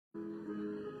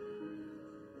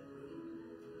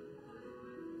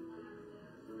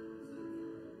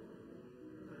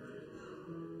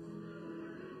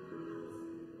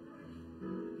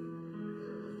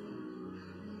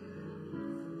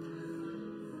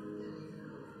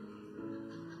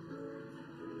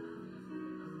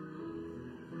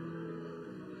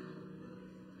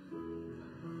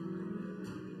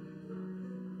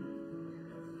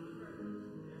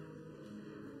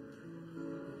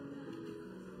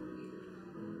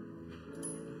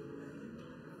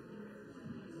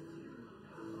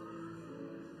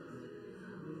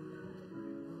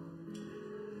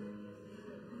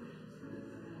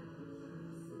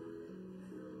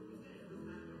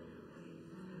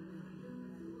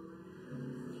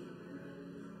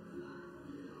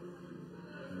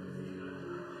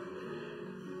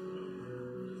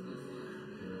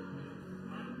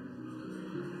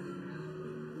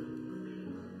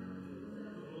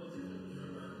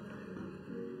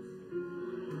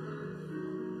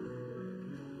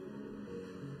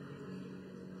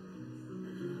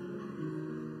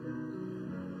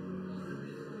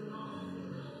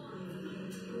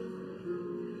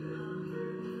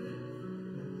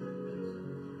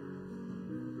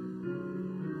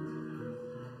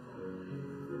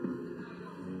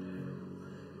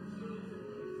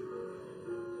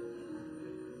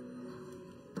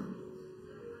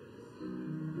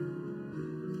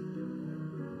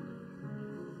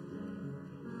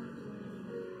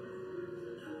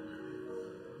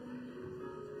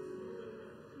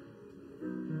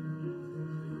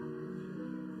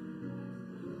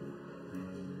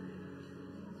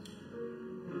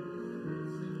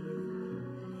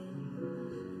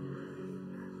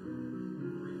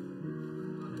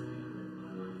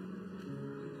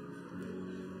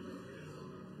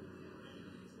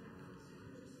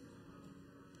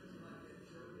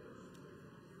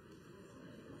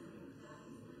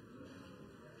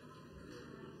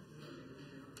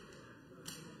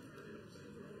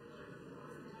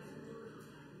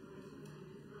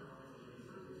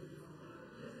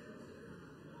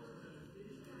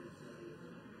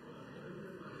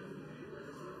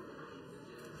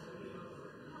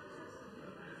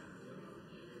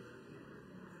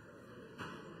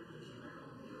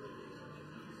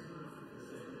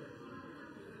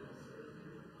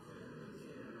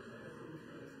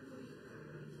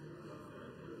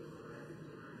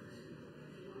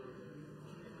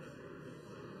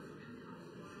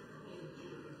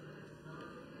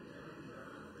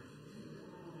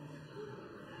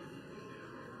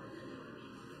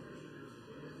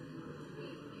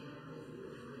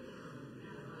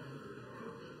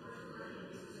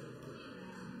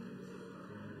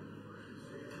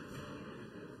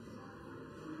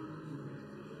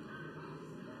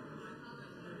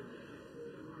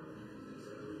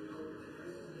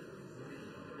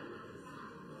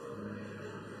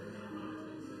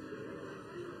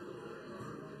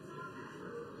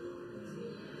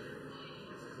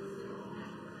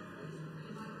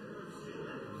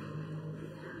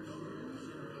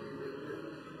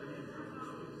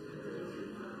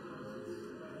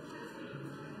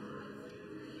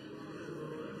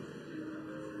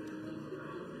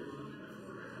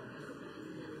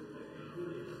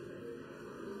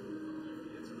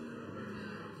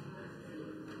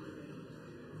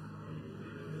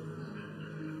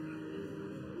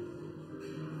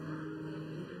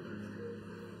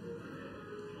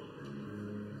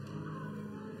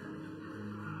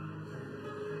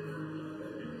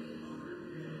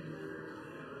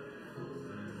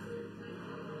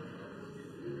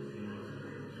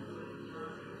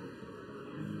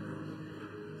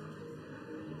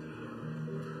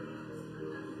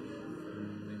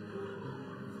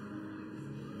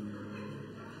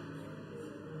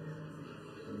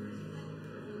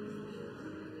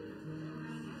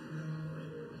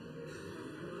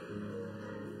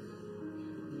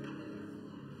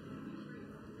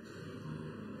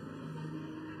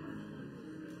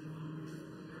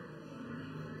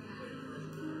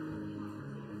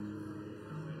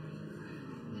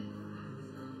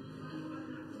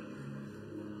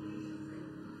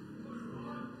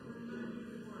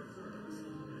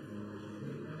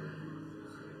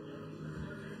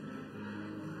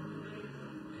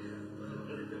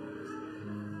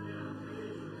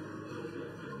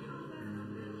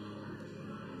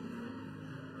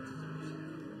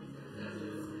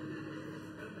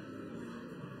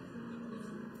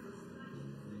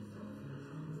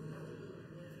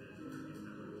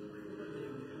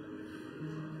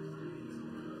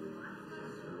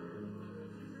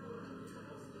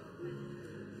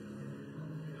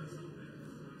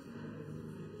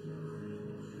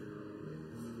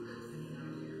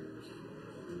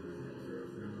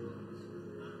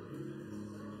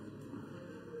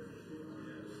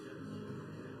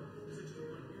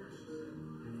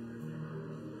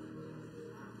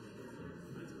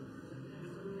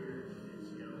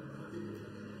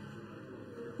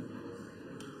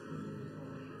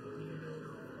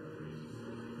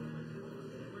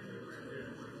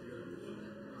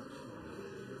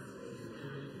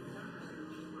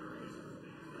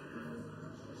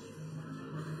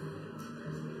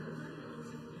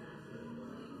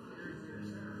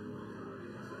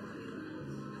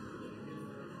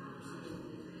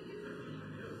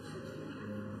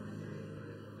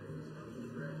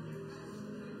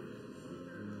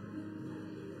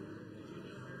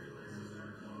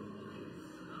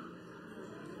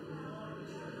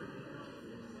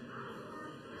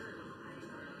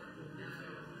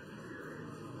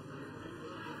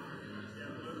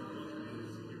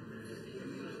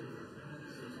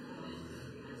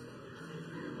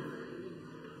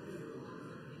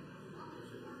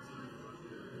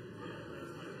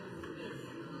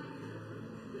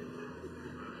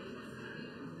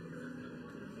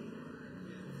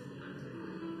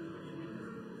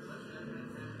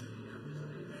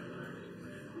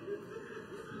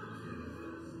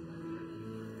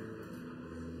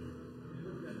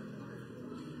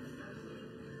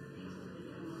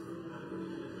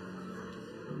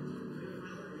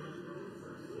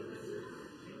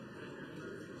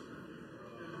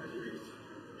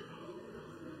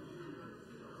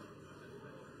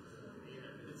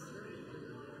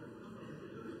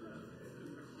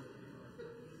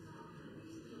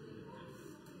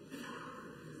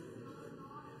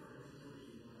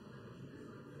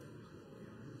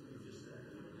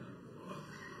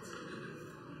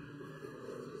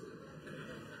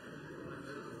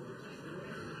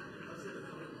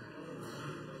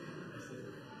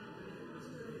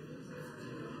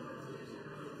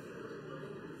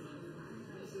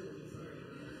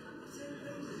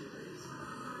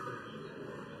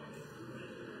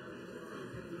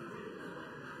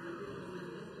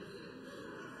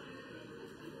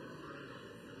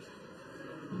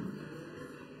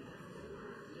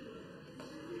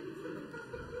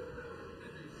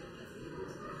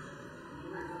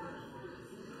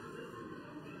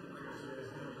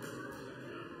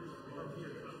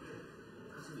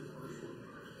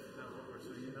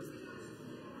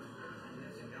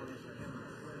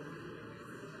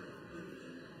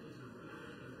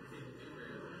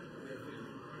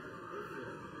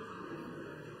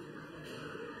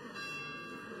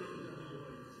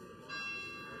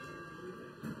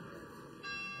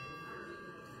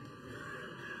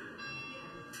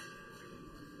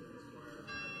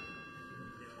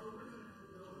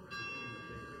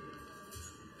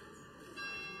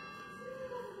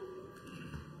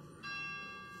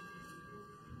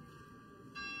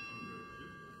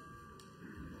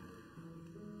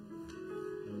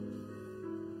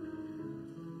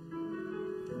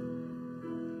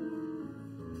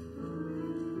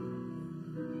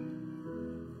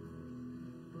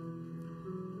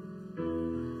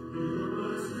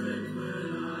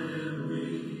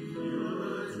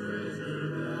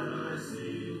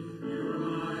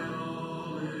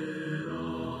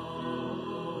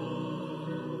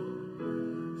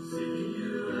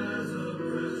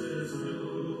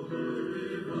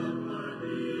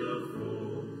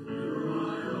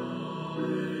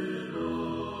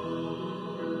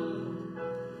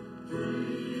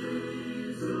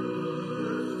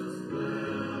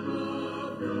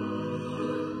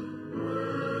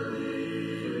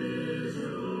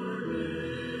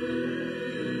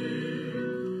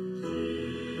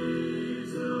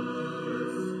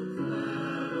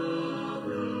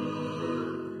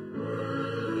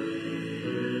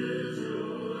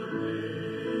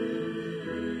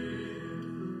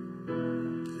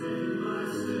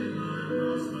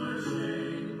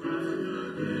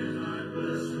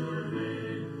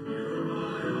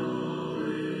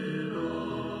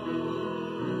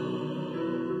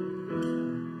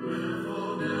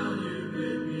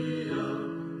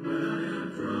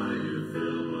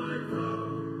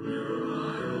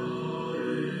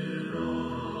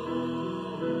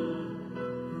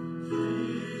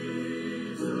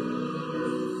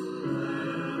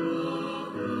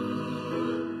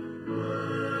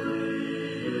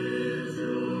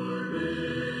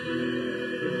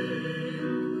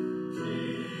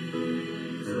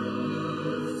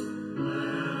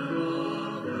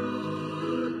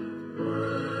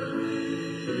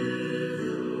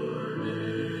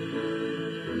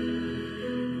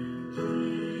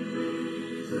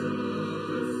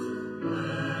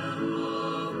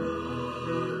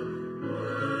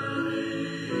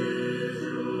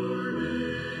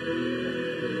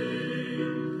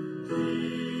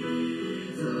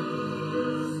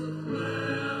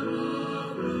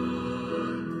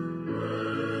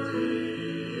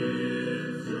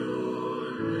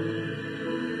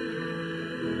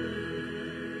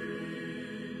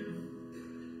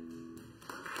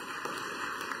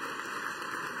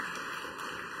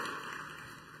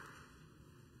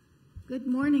Good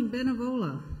morning,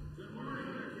 Benevola.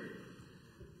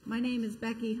 My name is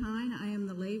Becky Hine. I am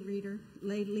the lay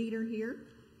leader here,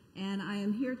 and I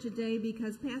am here today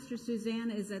because Pastor Suzanne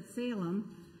is at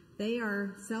Salem. They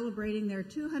are celebrating their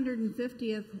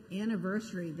 250th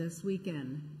anniversary this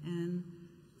weekend, and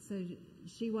so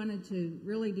she wanted to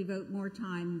really devote more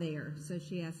time there, so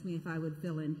she asked me if I would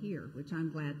fill in here, which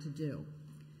I'm glad to do.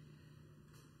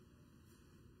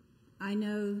 I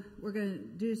know we're going to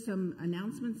do some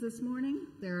announcements this morning.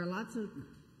 There are lots of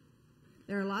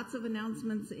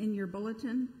announcements in your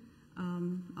bulletin.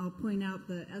 I'll point out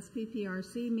the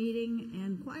SPPRC meeting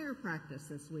and choir practice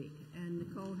this week, and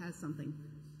Nicole has something.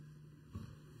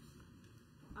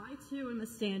 I, too, am a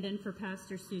stand-in for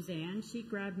Pastor Suzanne. She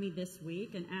grabbed me this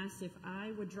week and asked if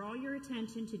I would draw your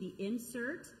attention to the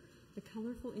insert, the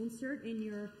colorful insert in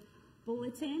your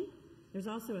bulletin. There's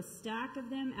also a stack of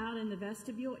them out in the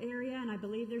vestibule area, and I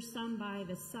believe there's some by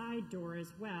the side door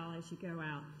as well as you go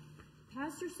out.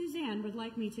 Pastor Suzanne would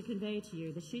like me to convey to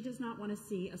you that she does not want to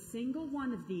see a single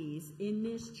one of these in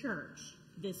this church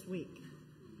this week.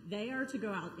 They are to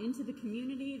go out into the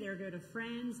community. They're to go to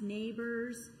friends,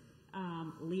 neighbors,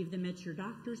 leave them at your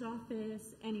doctor's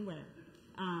office, anywhere.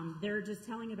 They're just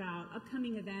telling about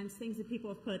upcoming events, things that people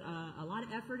have put a lot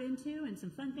of effort into, and some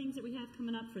fun things that we have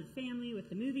coming up for the family with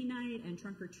the movie night and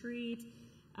trunk or treat,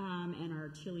 and our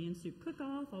chili and soup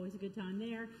cook-off, always a good time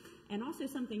there. And also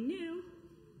something new,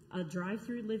 a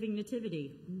drive-through living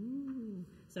nativity. Ooh.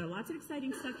 So lots of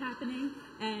exciting stuff happening,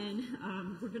 and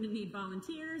we're going to need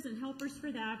volunteers and helpers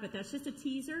for that, but that's just a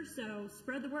teaser, so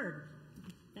spread the word.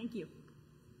 Thank you.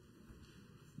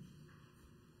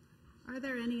 Are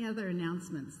there any other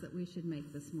announcements that we should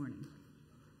make this morning?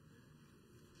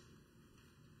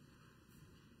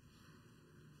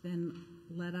 Then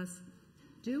let us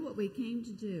do what we came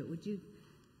to do.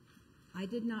 I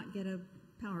did not get a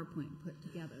PowerPoint put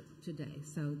together today,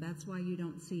 so that's why you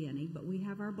don't see any, but we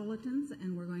have our bulletins,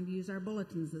 and we're going to use our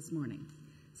bulletins this morning.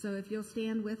 So if you'll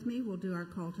stand with me, we'll do our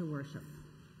call to worship.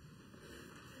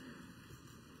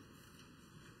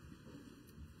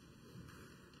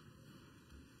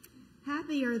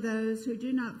 Happy are those who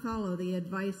do not follow the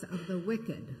advice of the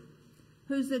wicked.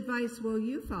 Whose advice will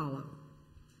you follow?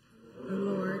 O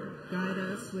Lord, guide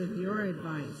us with your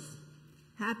advice.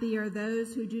 Happy are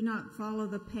those who do not follow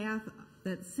the path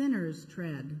that sinners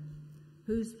tread.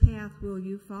 Whose path will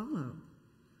you follow?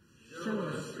 Show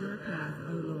us your path,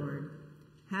 O Lord.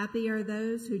 Happy are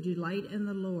those who delight in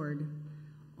the Lord.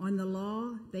 On the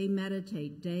law they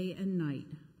meditate day and night.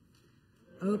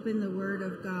 Open the word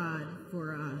of God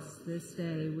for us this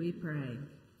day, we pray.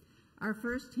 Our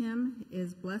first hymn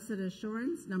is Blessed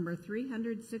Assurance, number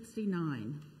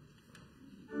 369.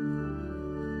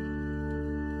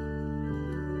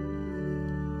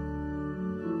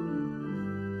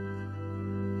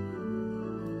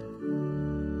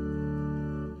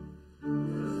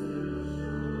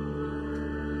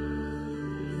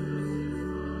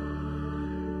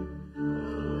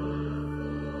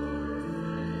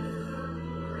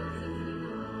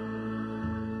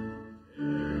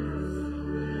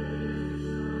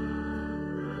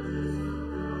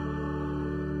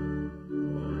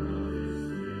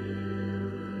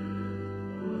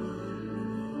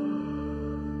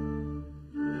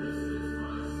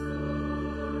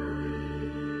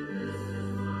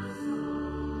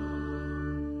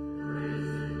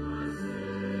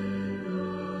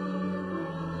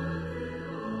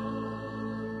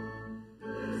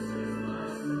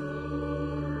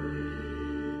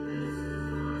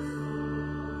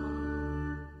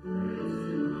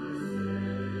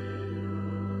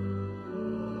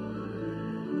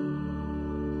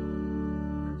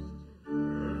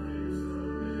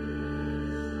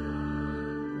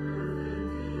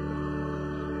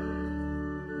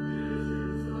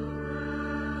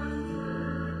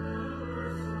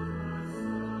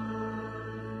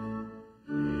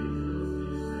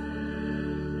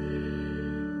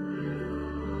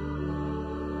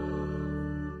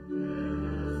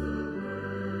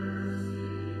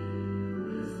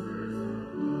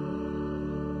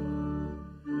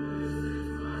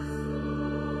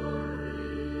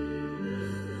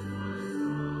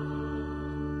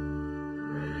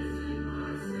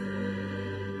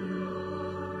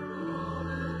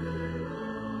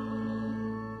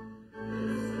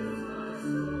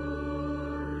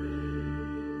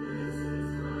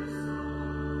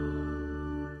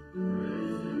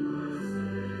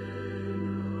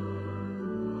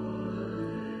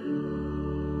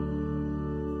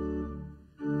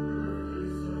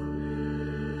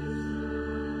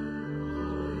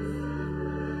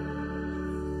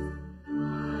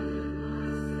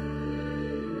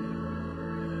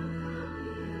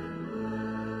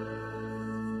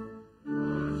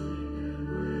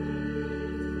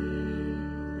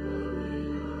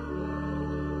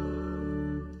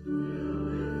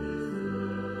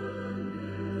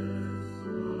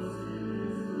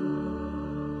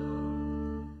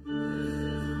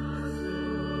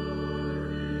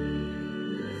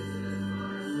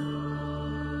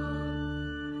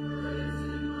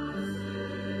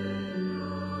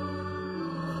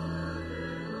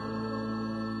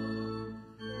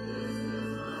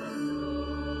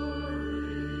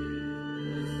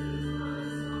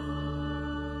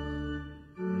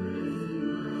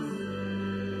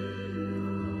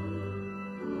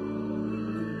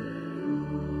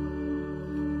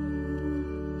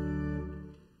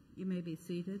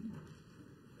 seated.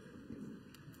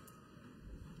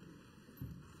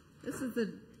 This is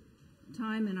the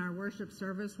time in our worship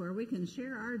service where we can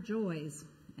share our joys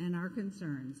and our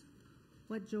concerns.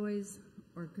 What joys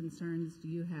or concerns do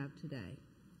you have today?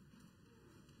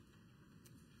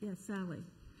 Yes, Sally.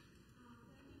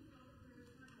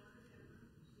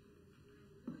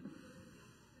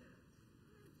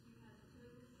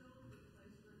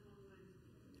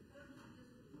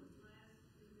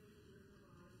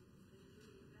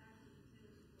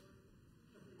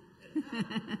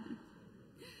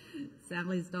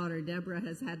 Sally's daughter, Deborah,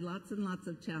 has had lots and lots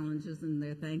of challenges, and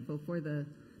they're thankful for the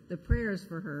prayers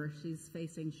for her. She's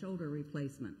facing shoulder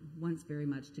replacement, wants very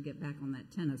much to get back on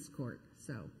that tennis court.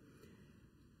 So,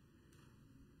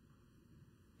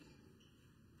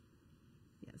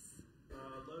 yes.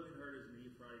 Logan hurt his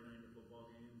knee Friday night in the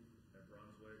football game at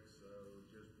Brunswick, so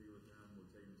just be with him.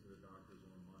 We'll take him to the doctors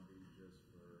on Monday just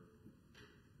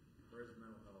for his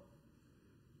mental health.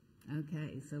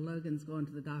 Okay, so Logan's going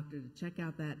to the doctor to check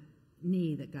out that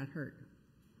knee that got hurt.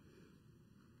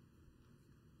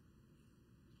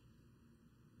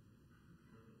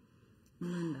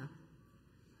 Melinda.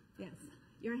 Yes,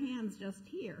 your hand's just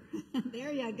here.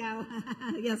 There you go.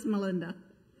 Yes, Melinda.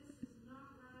 This does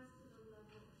not rise to the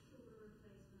level of shoulder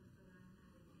replacement that I'm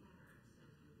having cataract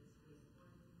surgery this week on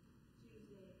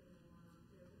Tuesday and the one on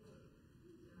Thursday.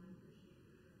 So I appreciate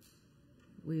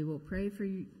it. We will pray for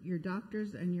your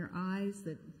doctors and your eyes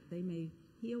that they may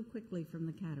heal quickly from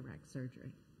the cataract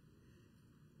surgery.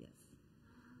 Yes.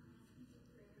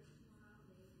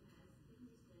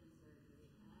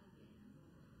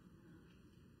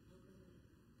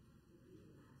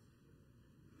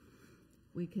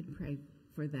 We could pray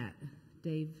for that.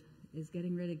 Dave is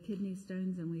getting rid of kidney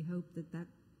stones, and we hope that that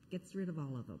gets rid of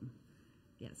all of them.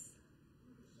 Yes.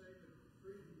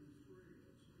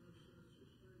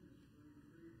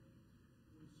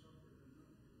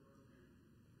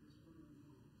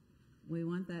 We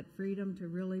want that freedom to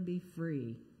really be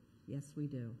free. Yes, we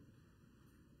do.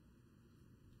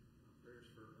 Prayers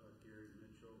for Gary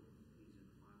Mitchell. He's in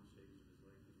the final stages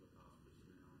of his life. He's with hospice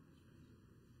now.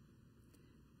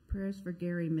 Prayers for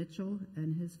Gary Mitchell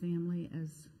and his family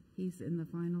as he's in the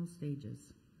final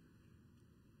stages.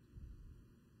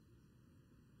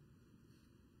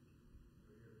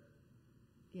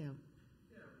 Yeah.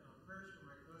 Prayers for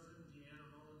my cousin, Deanna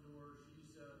Mullendor.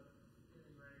 She's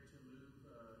getting ready to move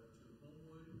to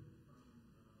Homewood from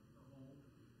her home.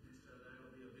 And so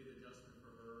that'll be a big adjustment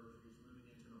for her. She's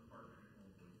moving into an apartment in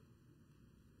Homewood.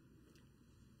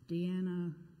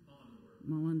 Deanna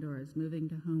Mullendor is moving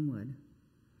to Homewood.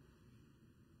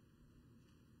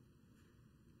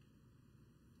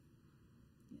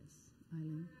 Yes,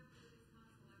 Eileen.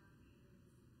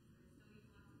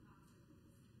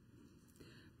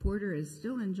 Porter is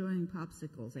still enjoying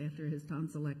popsicles after his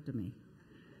tonsillectomy.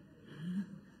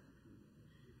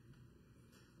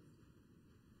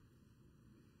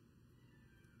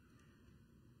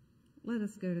 Let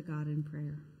us go to God in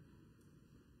prayer.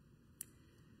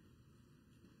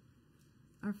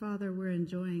 Our Father, we're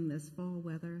enjoying this fall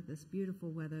weather, this beautiful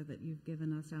weather that you've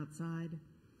given us outside.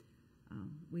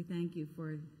 We thank you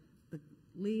for the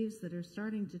leaves that are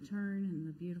starting to turn and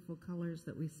the beautiful colors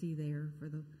that we see there, for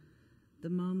the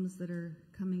mums that are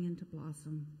coming into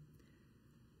blossom.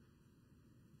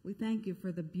 We thank you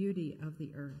for the beauty of the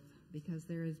earth, because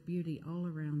there is beauty all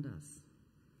around us.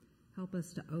 Help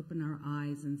us to open our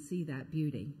eyes and see that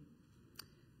beauty.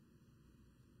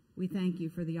 We thank you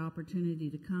for the opportunity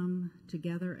to come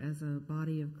together as a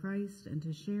body of Christ and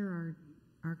to share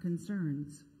our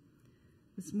concerns.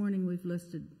 This morning we've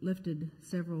lifted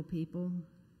several people,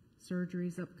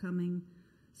 surgeries upcoming,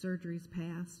 surgeries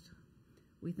past.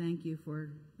 We thank you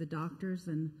for the doctors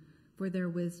and for their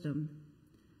wisdom.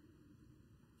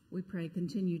 We pray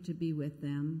continue to be with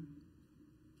them.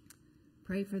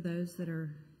 Pray for those that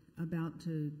are about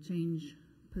to change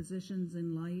positions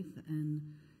in life and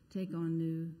take on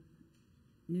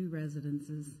new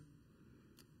residences,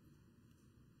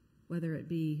 whether it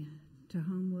be to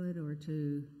Homewood or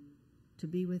to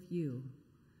be with you.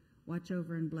 Watch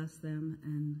over and bless them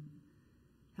and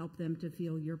help them to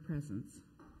feel your presence.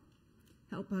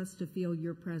 Help us to feel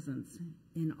your presence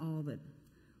in all that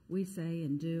we say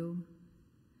and do.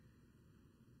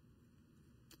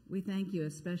 We thank you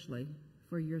especially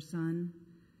for your Son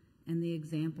and the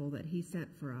example that he set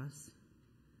for us.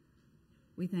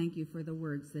 We thank you for the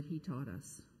words that he taught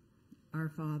us. Our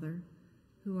Father,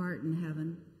 who art in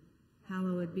heaven,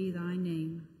 hallowed be thy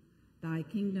name. Thy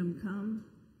kingdom come,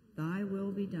 thy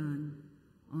will be done,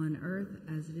 on earth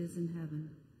as it is in heaven.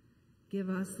 Give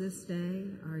us this day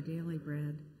our daily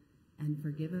bread, and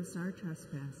forgive us our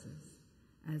trespasses,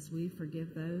 as we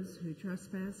forgive those who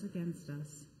trespass against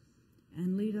us.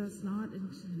 And lead us not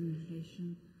into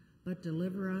temptation, but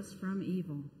deliver us from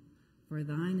evil. For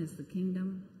thine is the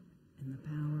kingdom, and the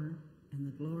power, and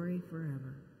the glory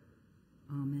forever.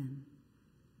 Amen.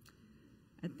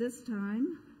 At this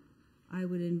time, I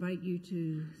would invite you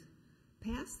to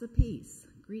pass the peace.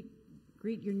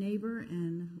 Greet your neighbor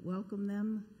and welcome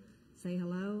them. Say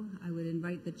hello. I would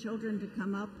invite the children to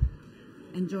come up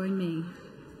and join me.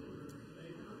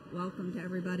 Welcome to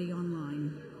everybody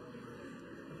online.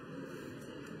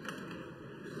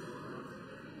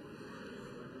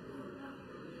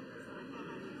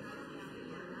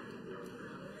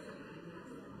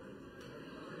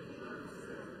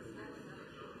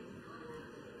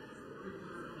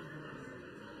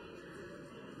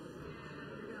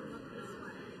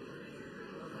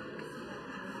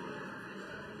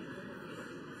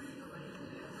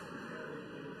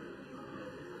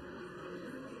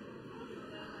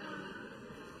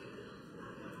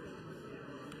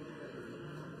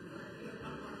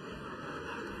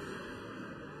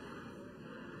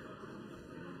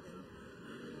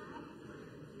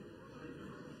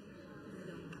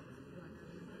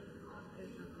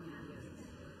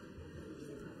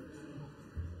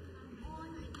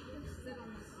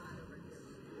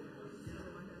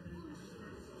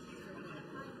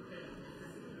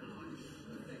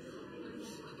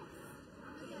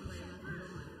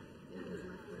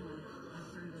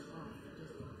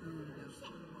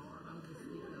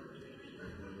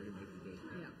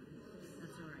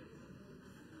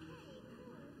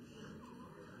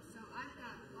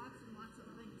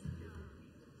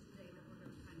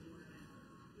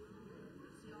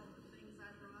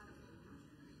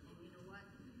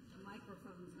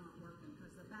 Microphone's not working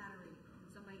because the battery,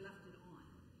 somebody left it on.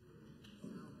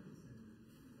 So,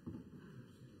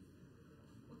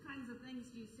 what kinds of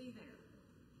things do you see there?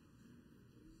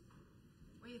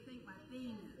 What do you think my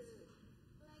theme is?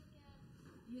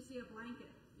 You see a blanket.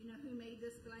 You know who made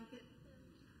this blanket?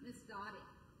 Miss Dottie.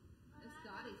 Miss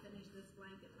Dottie finished this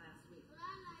blanket last week.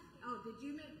 Oh, did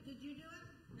you do it?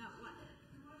 No, what?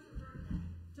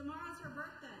 Tomorrow's her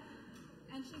birthday.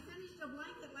 And she finished a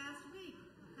blanket last week.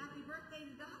 Happy birthday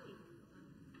to Dottie.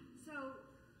 So,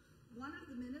 one of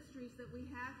the ministries that we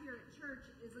have here at church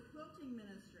is a quilting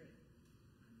ministry.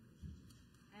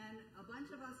 And a bunch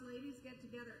of us ladies get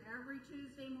together every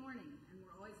Tuesday morning, and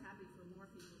we're always happy for more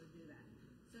people to do that.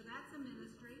 So that's a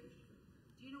ministry.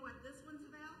 Do you know what this one's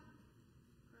about?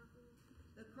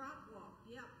 The crop walk,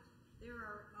 yep. There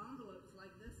are envelopes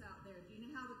like this out there. Do you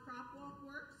know how the crop walk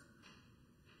works?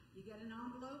 You get an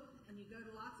envelope and you go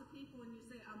to lots of people and you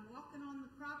say, I'm walking on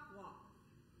the crop walk.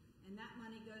 And that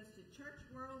money goes to Church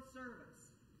World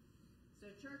Service. So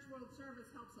Church World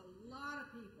Service helps a lot of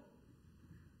people.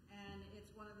 And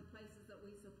it's one of the places that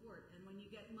we support. And when you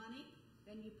get money,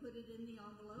 then you put it in the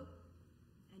envelope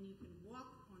and you can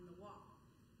walk on the walk.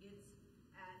 It's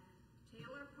at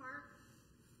Taylor Park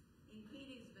in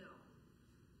Keedysville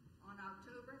on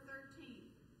October 13th.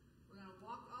 We're going to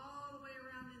walk all the way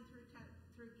around and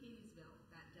through Keedysville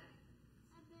that day.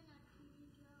 I've been at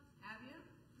Keedysville. Have you?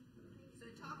 So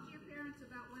talk to your parents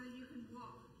about whether you can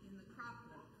walk in the crop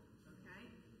walk, okay?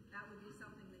 That would be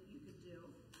something that you could do.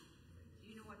 Do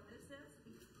you know what this is?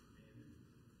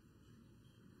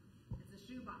 It's a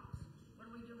shoebox. What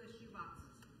do we do with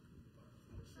shoeboxes?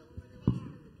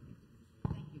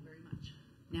 Thank you very much.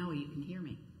 Now you can hear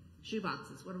me.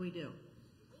 Shoeboxes, what do we do?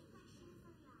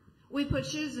 We put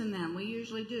shoes in them. We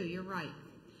usually do. You're right.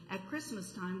 At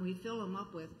Christmas time, we fill them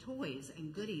up with toys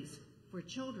and goodies for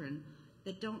children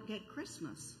that don't get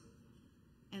Christmas.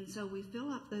 And so we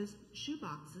fill up those shoe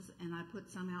boxes, and I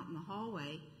put some out in the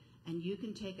hallway, and you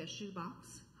can take a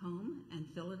shoebox home and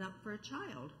fill it up for a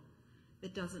child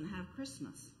that doesn't have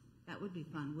Christmas. That would be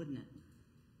fun, wouldn't it?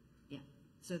 Yeah.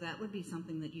 So that would be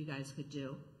something that you guys could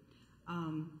do.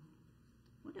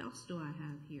 What else do I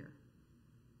have here?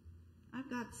 I've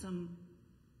got some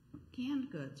canned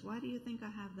goods. Why do you think I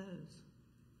have those?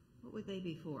 What would they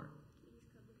be for?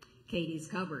 Katie's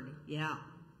Cupboard, yeah.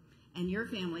 And your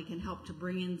family can help to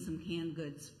bring in some canned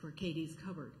goods for Katie's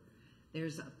Cupboard.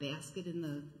 There's a basket in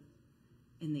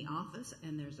the office,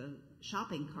 and there's a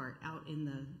shopping cart out in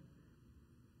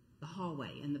the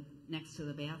hallway, next to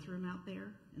the bathroom out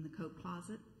there in the coat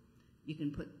closet. You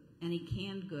can put any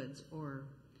canned goods or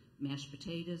mashed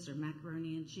potatoes or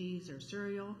macaroni and cheese or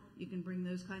cereal. You can bring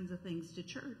those kinds of things to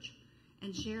church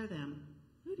and share them.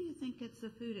 Who do you think gets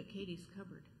the food at Katie's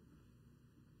Cupboard?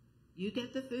 You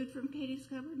get the food from Katie's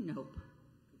Cupboard? Nope.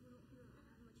 People who don't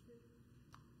have much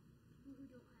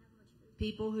food.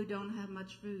 People who don't have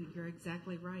much food. You're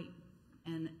exactly right.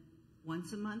 And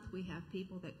Once a month, we have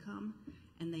people that come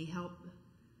and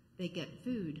they get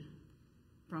food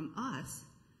from us,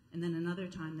 and then another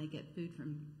time they get food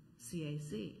from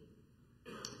CAC.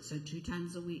 So 2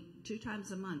 times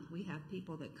a month, we have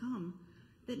people that come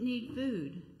that need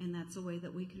food, and that's a way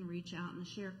that we can reach out and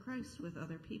share Christ with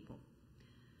other people.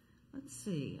 Let's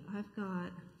see, I've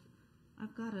got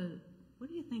what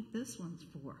do you think this one's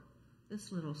for?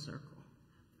 This little circle.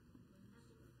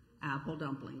 Apple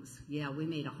dumplings. Yeah, we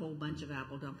made a whole bunch of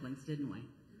apple dumplings, didn't we?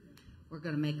 We're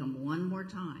going to make them one more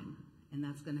time, and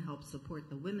that's going to help support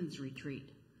the women's retreat,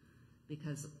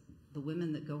 because the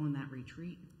women that go on that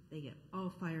retreat, they get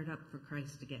all fired up for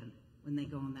Christ again when they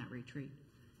go on that retreat.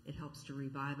 It helps to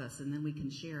revive us, and then we can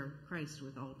share Christ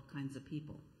with all kinds of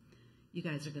people. You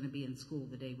guys are going to be in school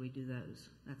the day we do those.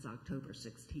 That's October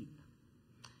 16th.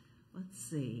 Let's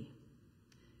see.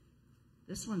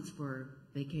 This one's for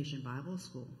Vacation Bible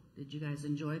School. Did you guys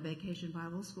enjoy Vacation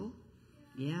Bible School?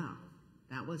 Yeah,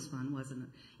 that was fun, wasn't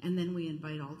it? And then we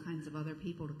invite all kinds of other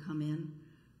people to come in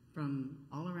from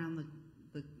all around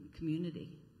the community,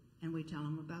 and we tell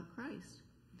them about Christ.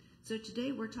 So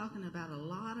today we're talking about a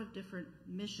lot of different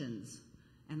missions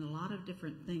and a lot of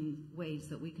different ways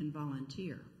that we can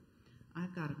volunteer.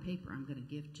 I've got a paper I'm going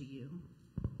to give to you.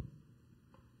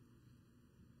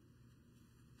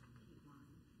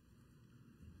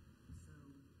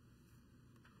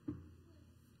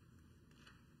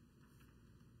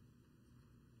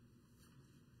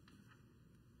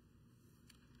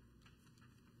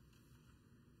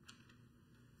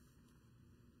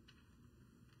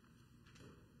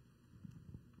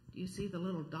 You see the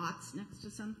little dots next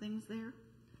to some things there?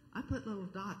 I put little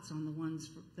dots on the ones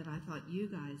that I thought you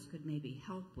guys could maybe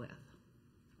help with,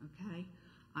 okay?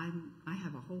 I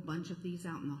have a whole bunch of these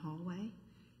out in the hallway.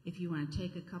 If you want to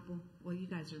take a couple, well, you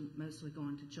guys are mostly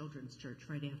going to children's church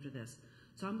right after this.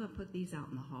 So I'm going to put these out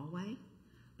in the hallway,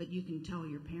 but you can tell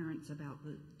your parents about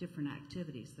the different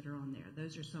activities that are on there.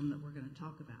 Those are some that we're going to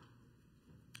talk about.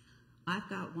 I've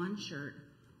got one shirt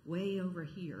way over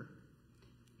here,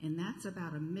 and that's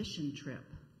about a mission trip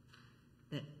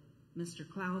that Mr.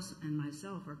 Klaus and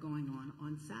myself are going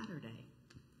on Saturday.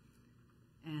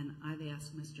 And I've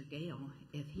asked Mr. Gale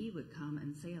if he would come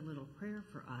and say a little prayer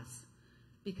for us,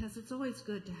 because it's always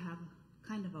good to have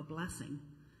kind of a blessing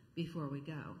before we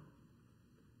go.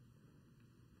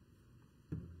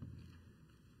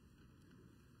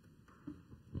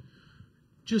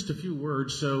 Just a few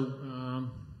words. So,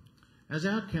 as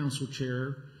Ad Council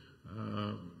Chair,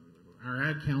 our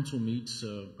Ad Council meets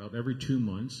about every 2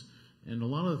 months, and a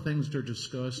lot of the things that are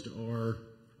discussed are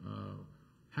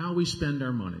how we spend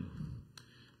our money.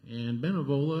 And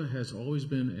Benevola has always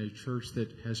been a church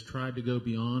that has tried to go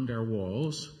beyond our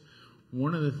walls.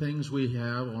 One of the things we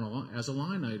have as a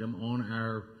line item on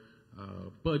our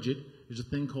budget is a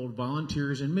thing called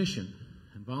Volunteers in Mission.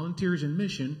 And Volunteers in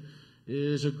Mission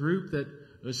is a group that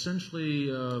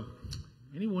essentially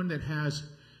anyone that has,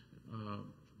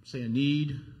 say, a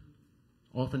need,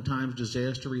 oftentimes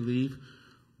disaster relief,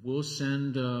 we'll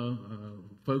send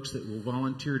folks that will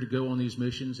volunteer to go on these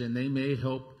missions, and they may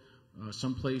help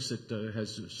someplace that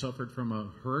has suffered from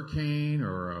a hurricane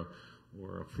or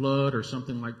a flood or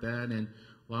something like that. And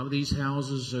a lot of these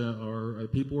houses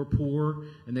people are poor,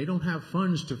 and they don't have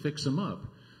funds to fix them up.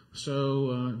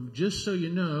 So just so you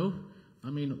know, I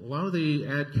mean, a lot of the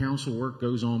Ad Council work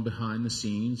goes on behind the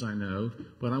scenes, I know,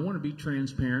 but I want to be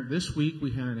transparent. This week we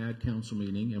had an Ad Council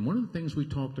meeting, and one of the things we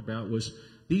talked about was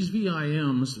these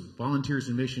VIMs, Volunteers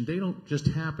in Mission, they don't just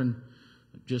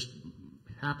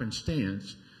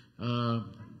happenstance.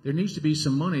 There needs to be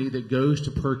some money that goes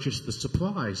to purchase the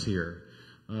supplies here.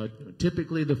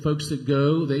 Typically, the folks that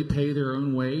go, they pay their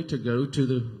own way to go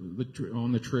to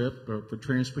on the trip for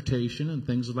transportation and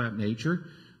things of that nature.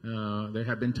 There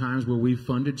have been times where we've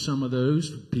funded some of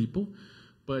those people,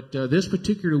 but this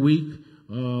particular week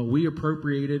we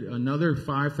appropriated another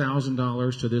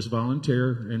 $5,000 to this volunteer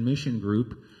and mission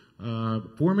group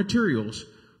for materials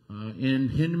in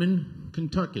Hinman,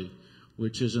 Kentucky,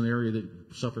 which is an area that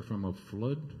suffered from a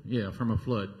flood. Yeah, from a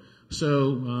flood.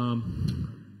 So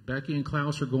Becky and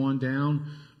Klaus are going down.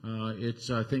 It's,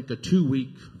 I think, a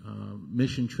 2-week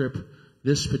mission trip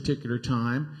this particular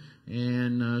time.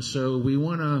 And so we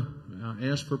want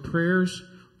to ask for prayers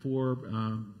for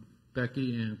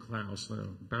Becky and Klaus.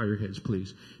 Bow your heads,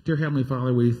 please. Dear Heavenly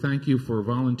Father, we thank you for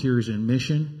Volunteers in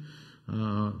Mission,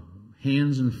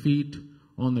 hands and feet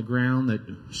on the ground that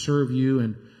serve you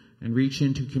and reach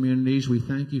into communities. We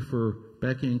thank you for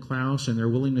Becky and Klaus and their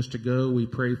willingness to go. We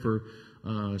pray for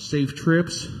safe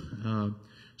trips,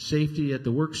 safety at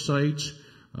the work sites,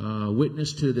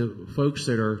 witness to the folks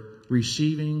that are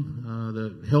receiving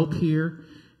the help here.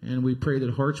 and we pray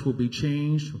that hearts will be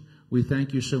changed. We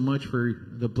thank you so much for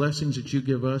the blessings that you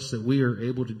give us, that we are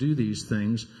able to do these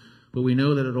things, but we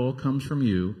know that it all comes from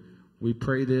you. We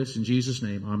pray this in Jesus'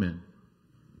 name. Amen.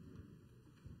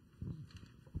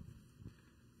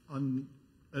 On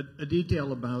a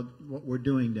detail about what we're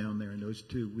doing down there in those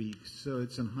 2 weeks. So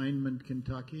it's in Hindman,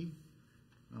 Kentucky.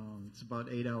 It's about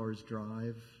 8 hours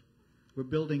drive. We're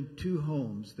building 2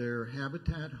 homes. They're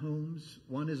Habitat homes.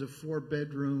 One is a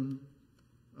 4-bedroom,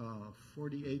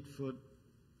 48-foot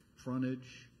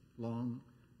frontage long.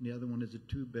 And the other one is a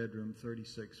 2-bedroom,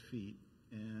 36 feet.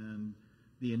 And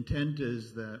the intent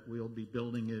is that we'll be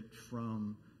building it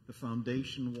from the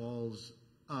foundation walls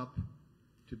up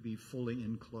to be fully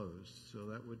enclosed. So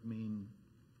that would mean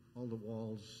all the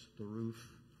walls, the roof,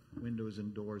 windows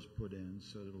and doors put in,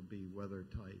 so it'll be weather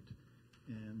tight.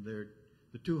 And the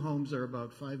 2 homes are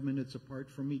about 5 minutes apart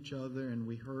from each other, and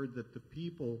we heard that the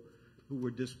people who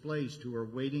were displaced, who are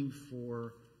waiting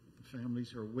for, families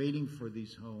who are waiting for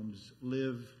these homes,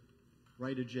 live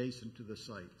right adjacent to the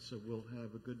site. So we'll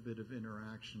have a good bit of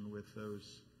interaction with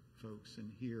those folks and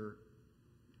hear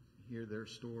their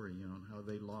story, on how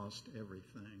they lost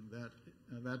everything.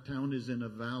 That town is in a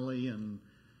valley, and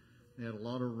they had a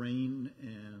lot of rain,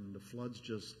 and the floods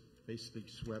just basically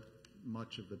swept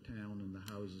much of the town and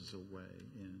the houses away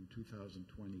in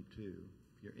 2022.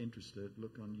 If you're interested,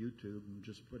 look on YouTube and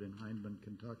just put in Hindman,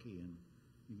 Kentucky, and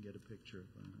you can get a picture of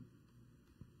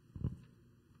that.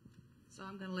 So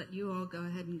I'm going to let you all go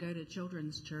ahead and go to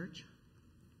Children's Church.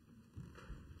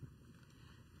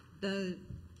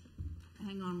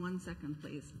 Hang on 1 second,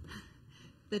 please.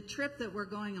 The trip that we're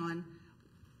going on,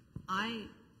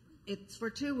 it's for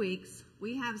 2 weeks.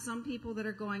 We have some people that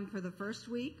are going for the first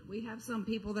week. We have some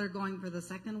people that are going for the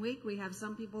second week. We have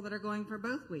some people that are going for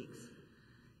both weeks.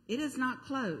 It is not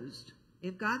closed.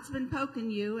 If God's been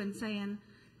poking you and saying,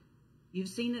 you've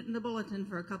seen it in the bulletin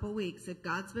for a couple weeks, if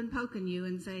God's been poking you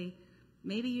and say,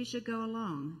 maybe you should go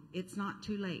along, it's not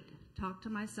too late. Talk to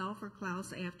myself or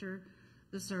Klaus after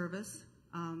the service.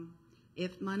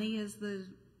 If money is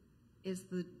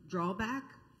the drawback,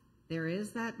 there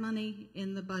is that money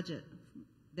in the budget.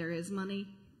 There is money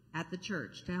at the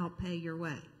church to help pay your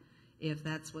way, if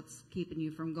that's what's keeping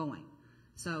you from going.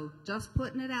 So just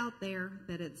putting it out there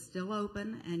that it's still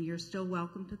open and you're still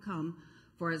welcome to come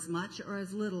for as much or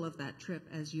as little of that trip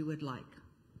as you would like.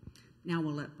 Now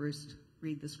we'll let Bruce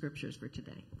read the scriptures for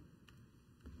today.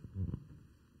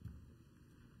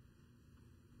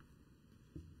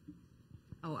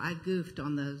 Oh, I goofed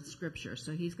on the scripture,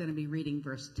 so he's going to be reading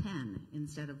verse 10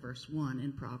 instead of verse 1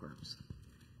 in Proverbs.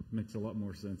 Makes a lot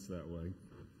more sense that way.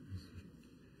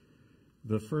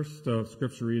 The first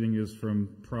scripture reading is from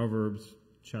Proverbs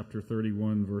chapter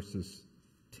 31, verses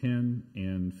 10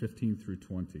 and 15 through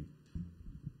 20.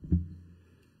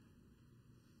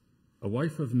 A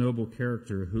wife of noble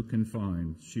character who can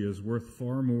find? She is worth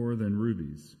far more than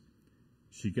rubies.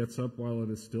 She gets up while it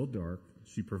is still dark.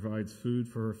 She provides food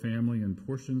for her family and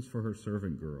portions for her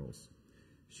servant girls.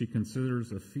 She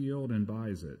considers a field and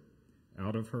buys it.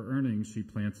 Out of her earnings she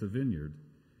plants a vineyard.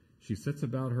 She sets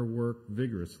about her work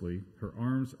vigorously. Her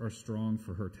arms are strong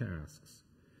for her tasks.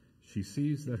 She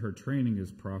sees that her training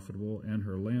is profitable, and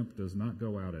her lamp does not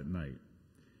go out at night.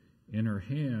 In her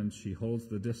hand she holds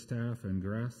the distaff and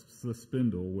grasps the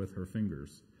spindle with her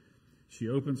fingers. She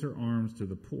opens her arms to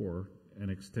the poor and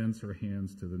extends her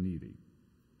hands to the needy.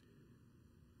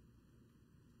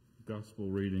 Gospel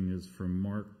reading is from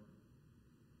Mark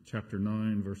chapter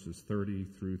 9, verses 30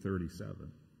 through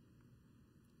 37.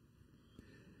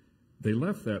 They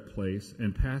left that place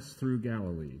and passed through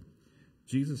Galilee.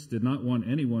 Jesus did not want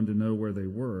anyone to know where they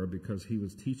were because he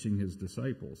was teaching his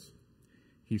disciples.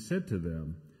 He said to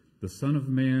them, "The Son of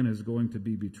Man is going to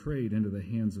be betrayed into the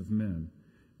hands of men.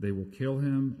 They will kill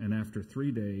him, and after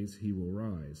 3 days he will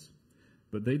rise."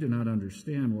 But they did not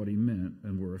understand what he meant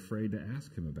and were afraid to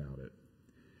ask him about it.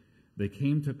 They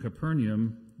came to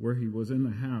Capernaum, where he was in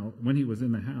the house. When he was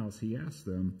in the house, he asked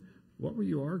them, "What were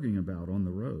you arguing about on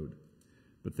the road?"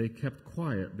 But they kept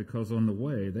quiet because on the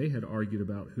way they had argued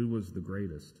about who was the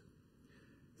greatest.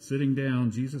 Sitting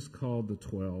down, Jesus called the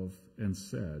 12 and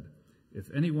said,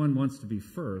 "If anyone wants to be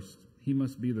first, he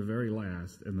must be the very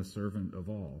last and the servant of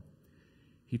all."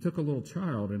 He took a little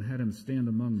child and had him stand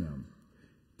among them.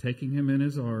 Taking him in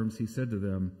his arms, he said to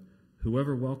them,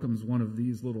 "Whoever welcomes one of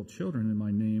these little children in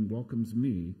my name welcomes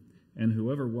me, and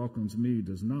whoever welcomes me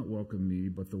does not welcome me,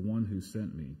 but the one who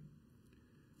sent me."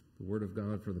 The word of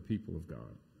God for the people of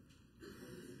God.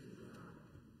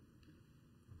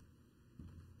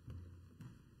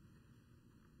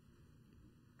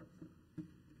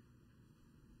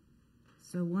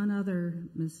 So one other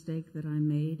mistake that I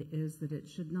made is that it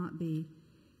should not be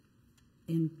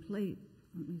in place.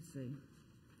 Let me see.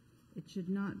 It should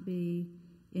not be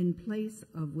in place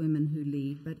of women who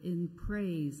lead, but in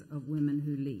praise of women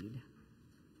who lead.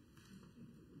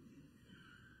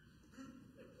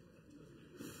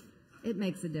 It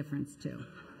makes a difference, too.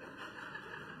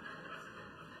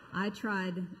 I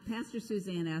tried, Pastor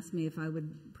Suzanne asked me if I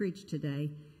would preach today,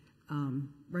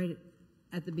 right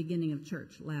at the beginning of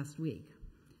church last week.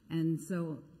 And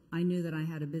so I knew that I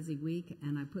had a busy week,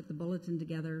 and I put the bulletin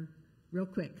together real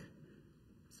quick.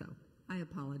 So I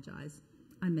apologize.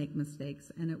 I make mistakes.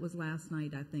 And it was last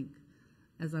night, I think,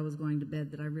 as I was going to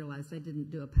bed, that I realized I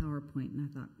didn't do a PowerPoint, and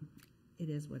I thought, it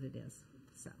is what it is.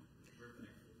 So.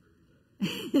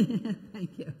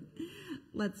 Thank you.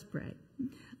 Let's pray.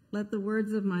 Let the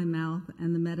words of my mouth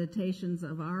and the meditations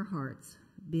of our hearts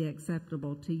be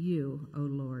acceptable to you, O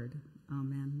Lord.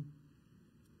 Amen.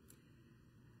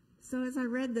 So as I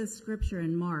read this scripture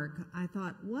in Mark, I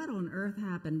thought, what on earth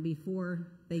happened before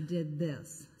they did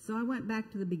this? So I went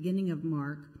back to the beginning of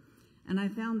Mark, and I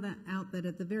found out that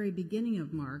at the very beginning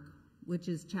of Mark, which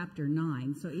is chapter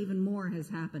 9, so even more has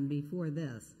happened before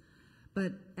this.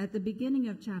 But at the beginning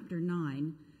of chapter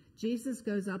 9, Jesus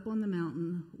goes up on the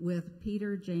mountain with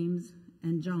Peter, James,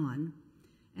 and John,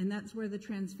 and that's where the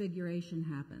transfiguration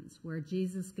happens, where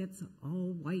Jesus gets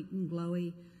all white and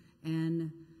glowy,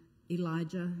 and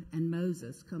Elijah and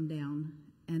Moses come down,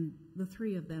 and the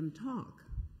three of them talk.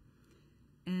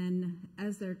 And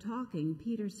as they're talking,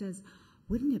 Peter says,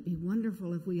 wouldn't it be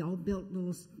wonderful if we all built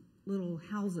little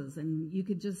houses and you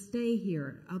could just stay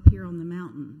here, up here on the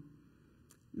mountain?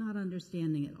 Not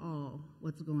understanding at all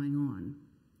what's going on.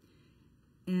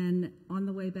 And on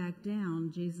the way back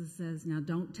down, Jesus says, now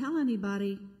don't tell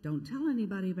anybody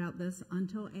about this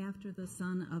until after the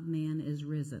Son of Man is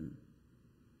risen.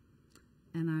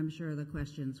 And I'm sure the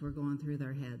questions were going through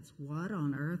their heads. What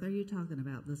on earth are you talking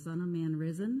about? The Son of Man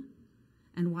risen?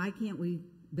 And why can't we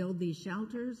build these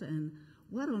shelters? And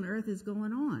what on earth is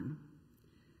going on?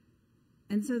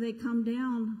 And so they come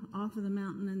down off of the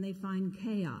mountain and they find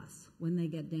chaos when they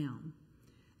get down.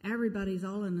 Everybody's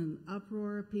all in an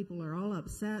uproar. People are all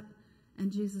upset. And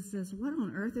Jesus says, what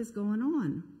on earth is going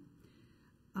on?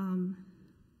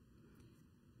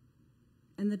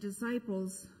 And the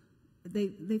disciples,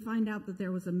 they find out that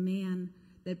there was a man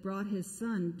that brought his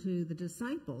son to the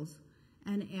disciples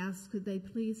and asked, could they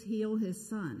please heal his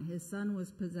son? His son was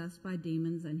possessed by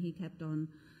demons, and he kept on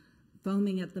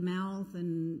foaming at the mouth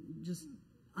and just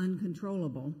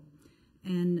uncontrollable.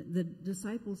 And the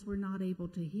disciples were not able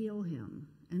to heal him.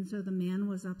 And so the man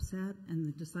was upset, and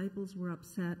the disciples were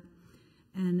upset,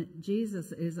 and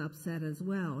Jesus is upset as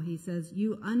well. He says,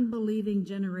 you unbelieving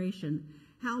generation,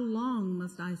 how long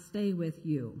must I stay with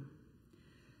you?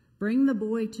 Bring the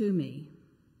boy to me.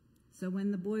 So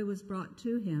when the boy was brought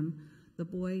to him,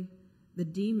 the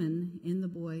demon in the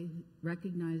boy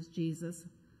recognized Jesus.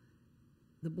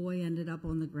 The boy ended up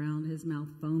on the ground, his mouth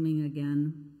foaming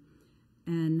again.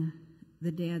 And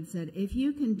the dad said, if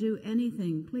you can do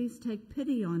anything, please take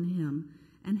pity on him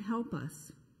and help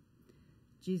us.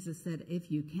 Jesus said,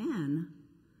 if you can,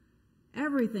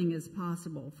 everything is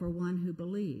possible for one who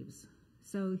believes.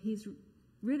 So he's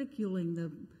ridiculing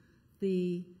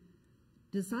the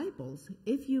disciples.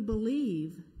 If you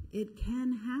believe, it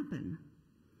can happen.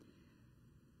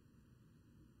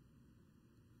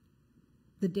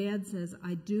 The dad says,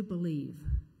 I do believe.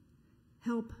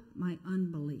 Help my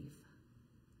unbelief.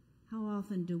 How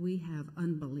often do we have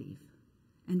unbelief?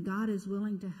 And God is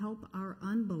willing to help our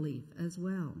unbelief as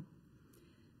well.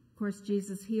 Of course,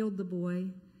 Jesus healed the boy,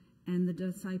 and the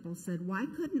disciples said, why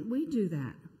couldn't we do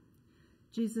that?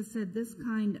 Jesus said, this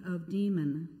kind of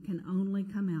demon can only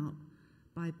come out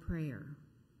by prayer.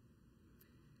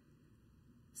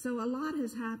 So a lot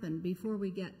has happened before we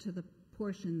get to the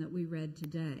portion that we read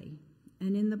today.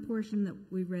 And in the portion that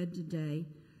we read today,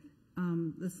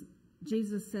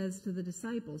 Jesus says to the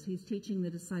disciples, he's teaching the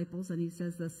disciples, and he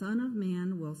says, the Son of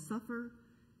Man will suffer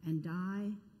and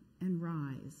die and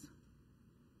rise.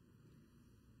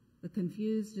 The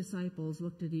confused disciples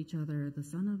looked at each other. The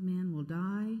Son of Man will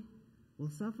die, will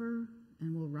suffer,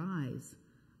 and will rise.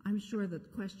 I'm sure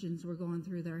that questions were going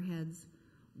through their heads.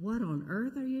 What on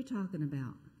earth are you talking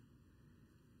about?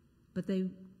 But they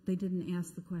didn't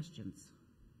ask the questions.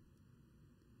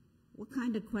 What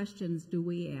kind of questions do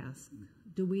we ask?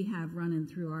 Do we have running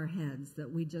through our heads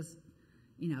that we just,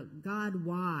 God,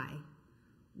 why?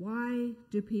 Why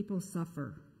do people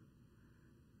suffer?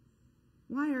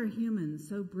 Why are humans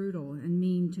so brutal and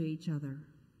mean to each other?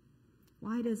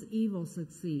 Why does evil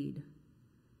succeed?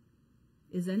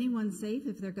 Is anyone safe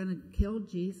if they're going to kill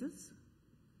Jesus?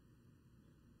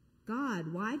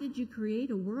 God, why did you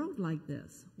create a world like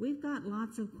this? We've got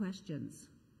lots of questions.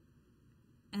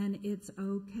 And it's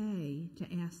okay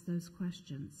to ask those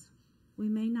questions. We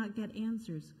may not get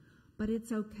answers, but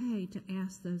it's okay to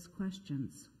ask those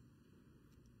questions.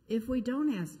 If we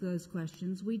don't ask those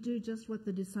questions, we do just what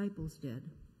the disciples did.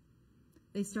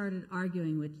 They started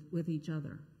arguing with each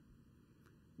other.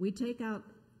 We take out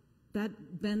that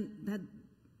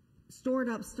stored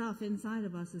up stuff inside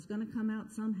of us is going to come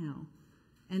out somehow.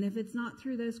 And if it's not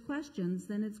through those questions,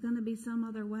 then it's going to be some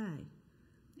other way.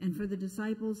 And for the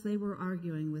disciples, they were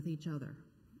arguing with each other.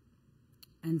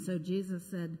 And so Jesus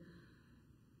said,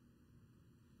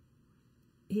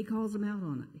 he calls them out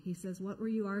on it. He says, what were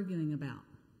you arguing about?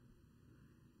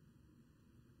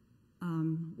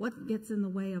 What gets in the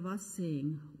way of us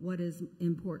seeing what is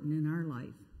important in our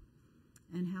life?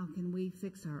 And how can we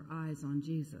fix our eyes on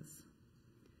Jesus?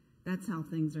 That's how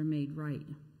things are made right.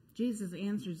 Jesus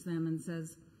answers them and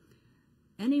says,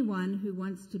 anyone who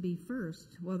wants to be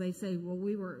first, well, they say, well,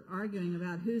 we were arguing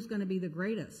about who's going to be the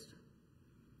greatest.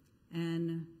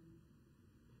 And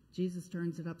Jesus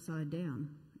turns it upside down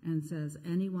and says,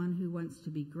 anyone who wants to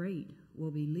be great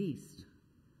will be least,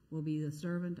 will be the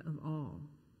servant of all.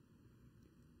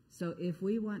 So if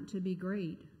we want to be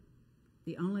great,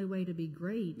 the only way to be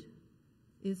great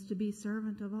is to be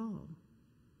servant of all.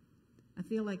 I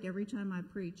feel like every time I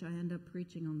preach, I end up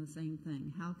preaching on the same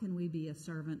thing. How can we be a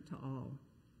servant to all?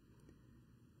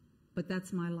 But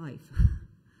that's my life.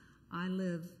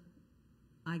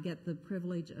 I get the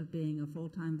privilege of being a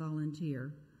full-time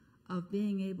volunteer, of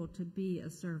being able to be a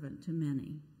servant to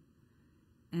many.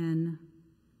 And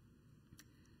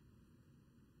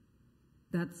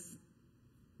that's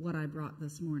what I brought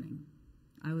this morning.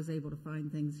 I was able to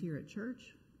find things here at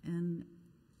church and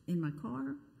in my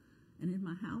car and in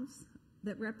my house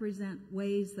that represent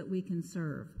ways that we can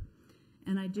serve.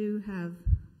 And I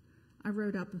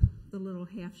wrote up the little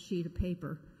half sheet of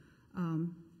paper. I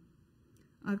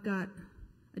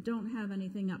don't have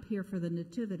anything up here for the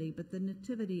nativity, but the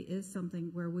nativity is something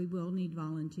where we will need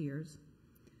volunteers.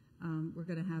 We're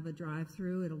going to have a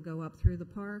drive-through. It'll go up through the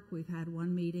park. We've had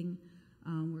one meeting.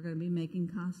 We're going to be making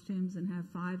costumes and have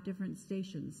 5 different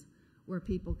stations where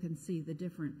people can see the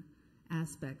different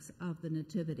aspects of the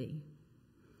nativity.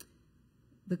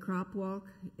 The crop walk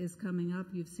is coming up.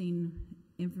 You've seen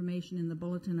information in the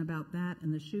bulletin about that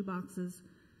and the shoe boxes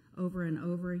over and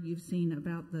over. You've seen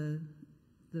about the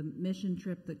mission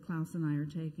trip that Klaus and I are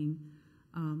taking.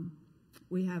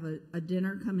 We have a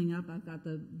dinner coming up. I've got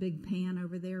the big pan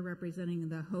over there representing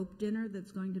the Hope Dinner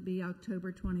that's going to be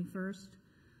October 21st.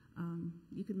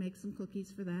 You can make some cookies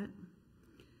for that.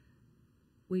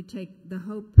 The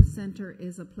Hope Center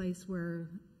is a place where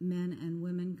men and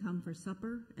women come for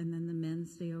supper, and then the men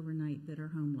stay overnight that are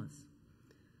homeless.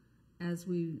 As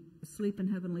we sleep in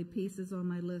heavenly peace is on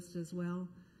my list as well.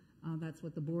 That's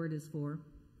what the board is for,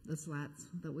 the slats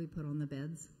that we put on the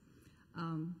beds.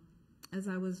 As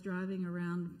I was driving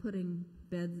around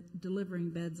delivering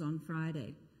beds on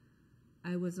Friday,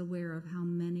 I was aware of how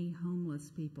many homeless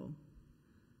people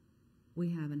we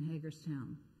have in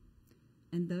Hagerstown.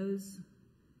 And those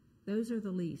are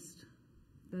the least.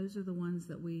 Those are the ones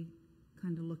that we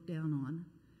kind of look down on.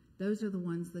 Those are the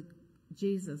ones that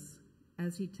Jesus,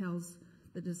 as he tells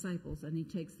the disciples and he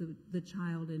takes the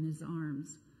child in his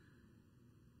arms,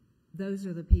 those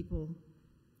are the people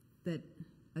that,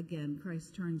 again,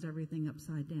 Christ turns everything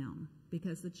upside down,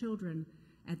 because the children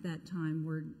at that time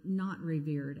were not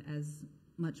revered as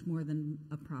much more than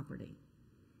a property.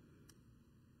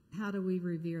 How do we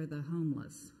revere the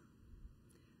homeless?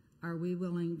 Are we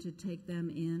willing to take them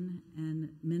in and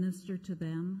minister to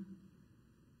them?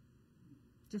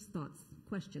 Just thoughts,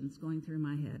 questions going through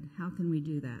my head. How can we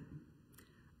do that?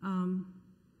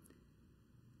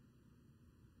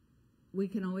 We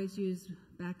can always use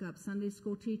backup Sunday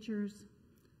school teachers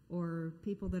or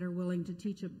people that are willing to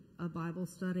teach a Bible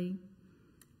study.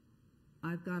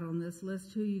 I've got on this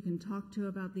list who you can talk to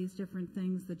about these different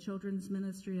things. The children's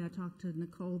ministry, I talked to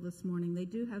Nicole this morning. They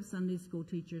do have Sunday school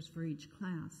teachers for each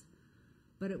class,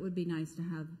 but it would be nice to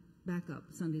have backup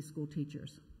Sunday school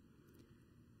teachers.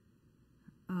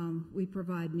 We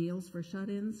provide meals for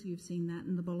shut-ins. You've seen that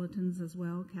in the bulletins as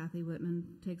well. Kathy Whitman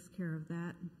takes care of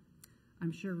that.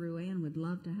 I'm sure Ruann would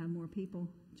love to have more people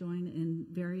join in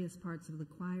various parts of the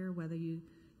choir, whether you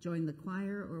join the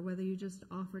choir or whether you just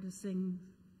offer to sing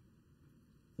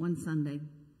one Sunday.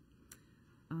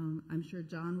 I'm sure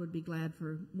John would be glad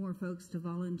for more folks to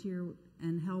volunteer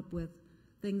and help with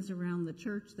things around the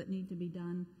church that need to be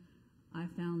done. I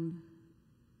found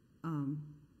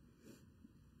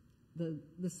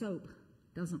the soap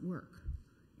doesn't work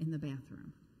in the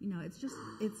bathroom. You know,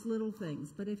 it's little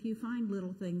things. But if you find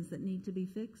little things that need to be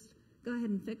fixed, go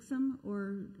ahead and fix them,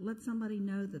 or let somebody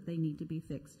know that they need to be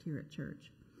fixed here at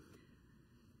church.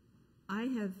 I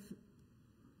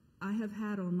have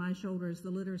had on my shoulders the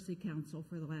Literacy Council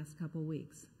for the last couple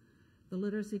weeks. The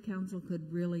Literacy Council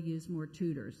could really use more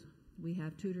tutors. We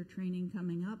have tutor training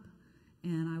coming up,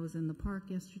 and I was in the park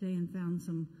yesterday and found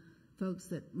some folks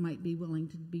that might be willing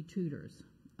to be tutors.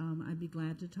 I'd be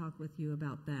glad to talk with you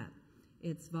about that.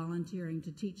 It's volunteering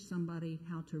to teach somebody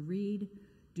how to read,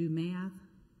 do math,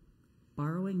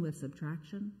 borrowing with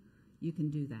subtraction. You can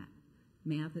do that.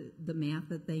 The math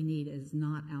that they need is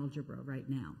not algebra right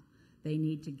now. They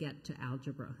need to get to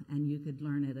algebra, and you could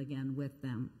learn it again with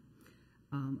them.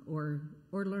 Or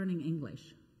learning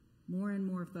English. More and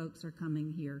more folks are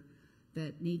coming here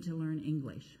that need to learn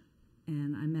English.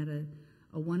 And I met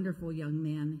a wonderful young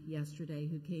man yesterday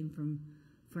who came from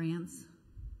France,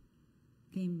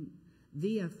 came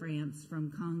via France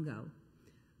from Congo,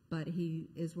 but he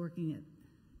is working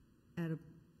at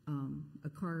a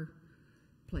car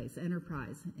place,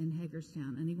 Enterprise in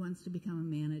Hagerstown, and he wants to become a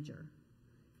manager.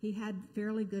 He had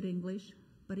fairly good English,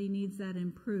 but he needs that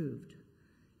improved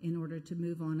in order to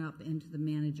move on up into the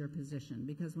manager position,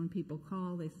 because when people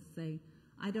call, they say,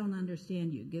 I don't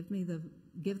understand you.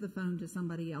 Give the phone to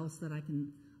somebody else that I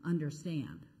can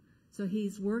understand. So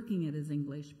he's working at his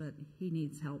English, but he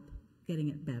needs help getting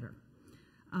it better.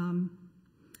 Of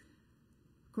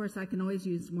course, I can always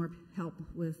use more help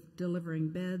with delivering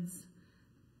beds.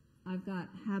 I've got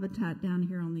Habitat down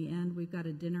here on the end. We've got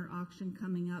a dinner auction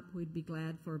coming up. We'd be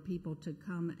glad for people to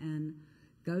come and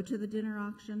go to the dinner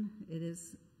auction. It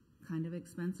is kind of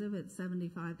expensive. It's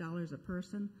 $75 a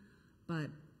person, but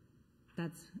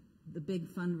that's the big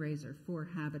fundraiser for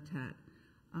Habitat.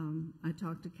 I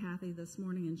talked to Kathy this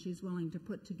morning, and she's willing to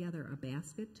put together a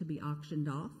basket to be auctioned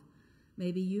off.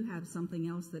 Maybe you have something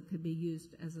else that could be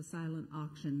used as a silent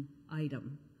auction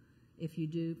item. If you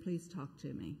do, please talk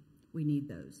to me. We need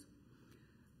those.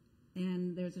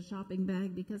 And there's a shopping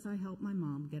bag because I help my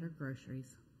mom get her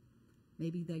groceries.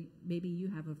 Maybe you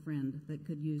have a friend that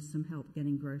could use some help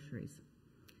getting groceries.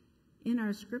 In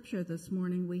our scripture this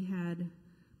morning, we had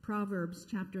Proverbs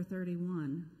chapter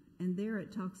 31, and there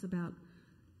it talks about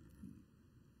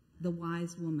the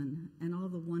wise woman and all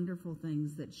the wonderful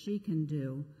things that she can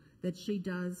do, that she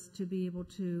does to be able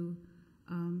to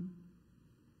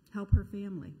help her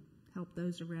family, help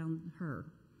those around her.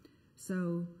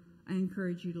 So I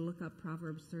encourage you to look up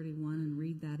Proverbs 31 and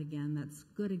read that again. That's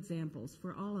good examples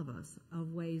for all of us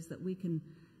of ways that we can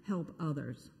help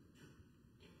others.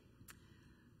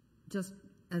 Just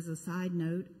as a side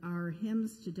note, our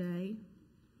hymns today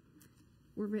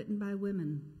were written by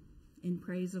women, in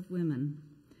praise of women.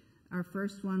 Our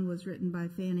first one was written by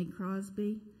Fanny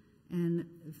Crosby, and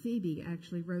Phoebe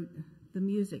actually wrote the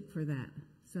music for that.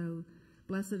 So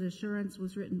Blessed Assurance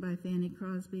was written by Fanny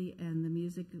Crosby, and the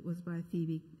music was by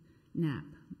Phoebe Knapp.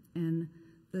 And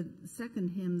the second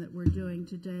hymn that we're doing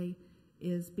today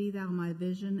is Be Thou My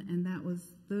Vision, and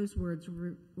those words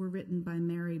were written by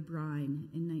Mary Brine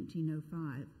in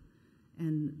 1905,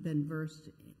 and then versed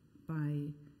by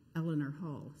Eleanor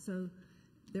Hall. So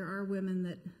there are women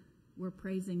that we're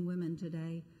praising women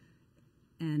today,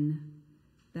 and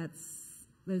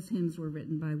those hymns were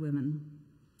written by women.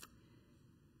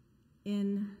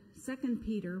 In 2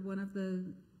 Peter, one of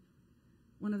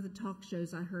the talk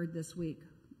shows I heard this week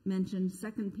mentioned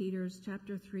 2 Peter's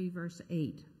chapter 3, verse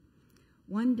 8.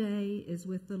 One day is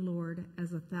with the Lord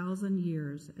as 1,000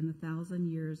 years, and 1,000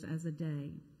 years as a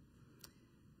day.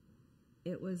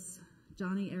 It was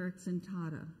Johnny Erickson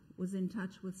Tata was in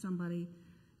touch with somebody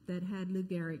that had Lou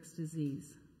Gehrig's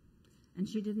disease, and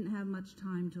she didn't have much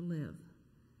time to live.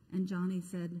 And Johnny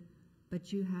said,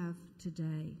 but you have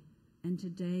today, and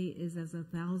today is as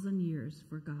 1,000 years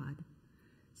for God.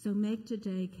 So make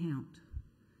today count.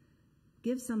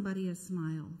 Give somebody a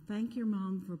smile. Thank your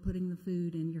mom for putting the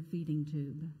food in your feeding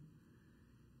tube.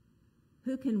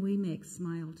 Who can we make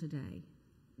smile today?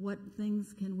 What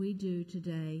things can we do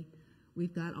today?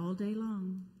 We've got all day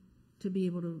long to be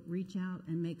able to reach out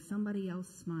and make somebody else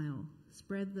smile.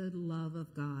 Spread the love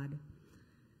of God.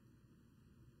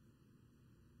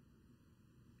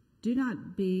 Do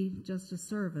not be just a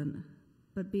servant,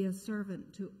 but be a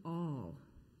servant to all.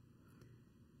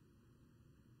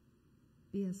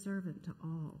 Be a servant to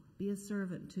all. Be a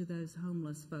servant to those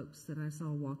homeless folks that I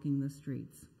saw walking the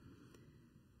streets.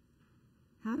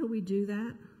 How do we do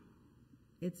that?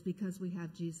 It's because we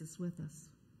have Jesus with us,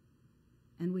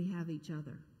 and we have each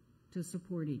other to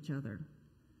support each other.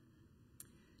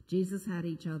 Jesus had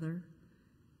each other,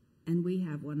 and we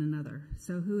have one another.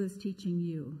 So who is teaching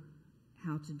you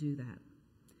how to do that?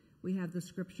 We have the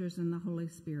Scriptures and the Holy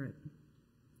Spirit.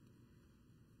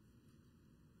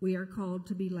 We are called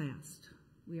to be last.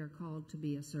 We are called to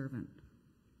be a servant.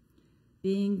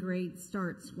 Being great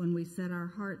starts when we set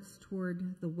our hearts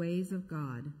toward the ways of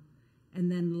God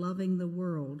and then loving the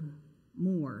world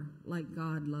more like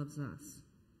God loves us.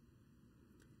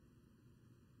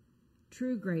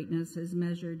 True greatness is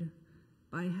measured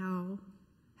by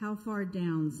how far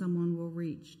down someone will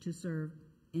reach to serve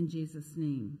in Jesus'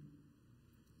 name.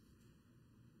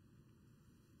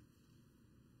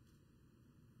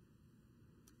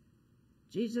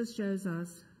 Jesus shows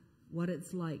us what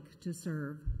it's like to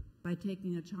serve by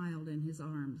taking a child in his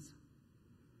arms.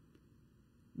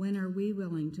 When are we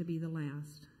willing to be the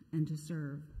last and to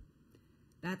serve?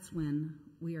 That's when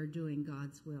we are doing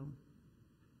God's will.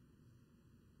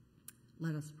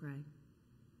 Let us pray.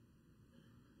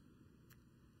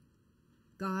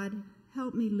 God,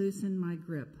 help me loosen my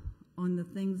grip on the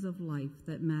things of life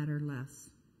that matter less.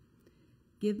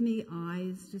 Give me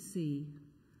eyes to see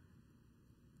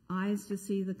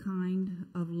the kind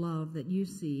of love that you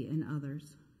see in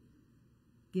others.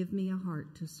 Give me a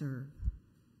heart to serve.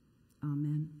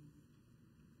 Amen.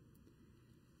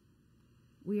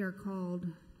 We are called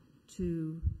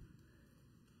to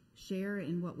share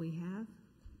in what we have,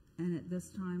 and at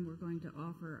this time we're going to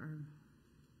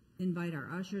invite our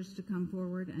ushers to come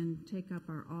forward and take up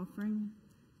our offering.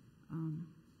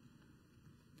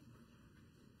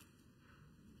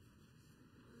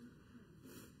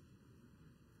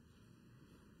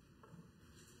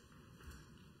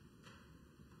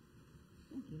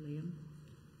 Thank you, Liam.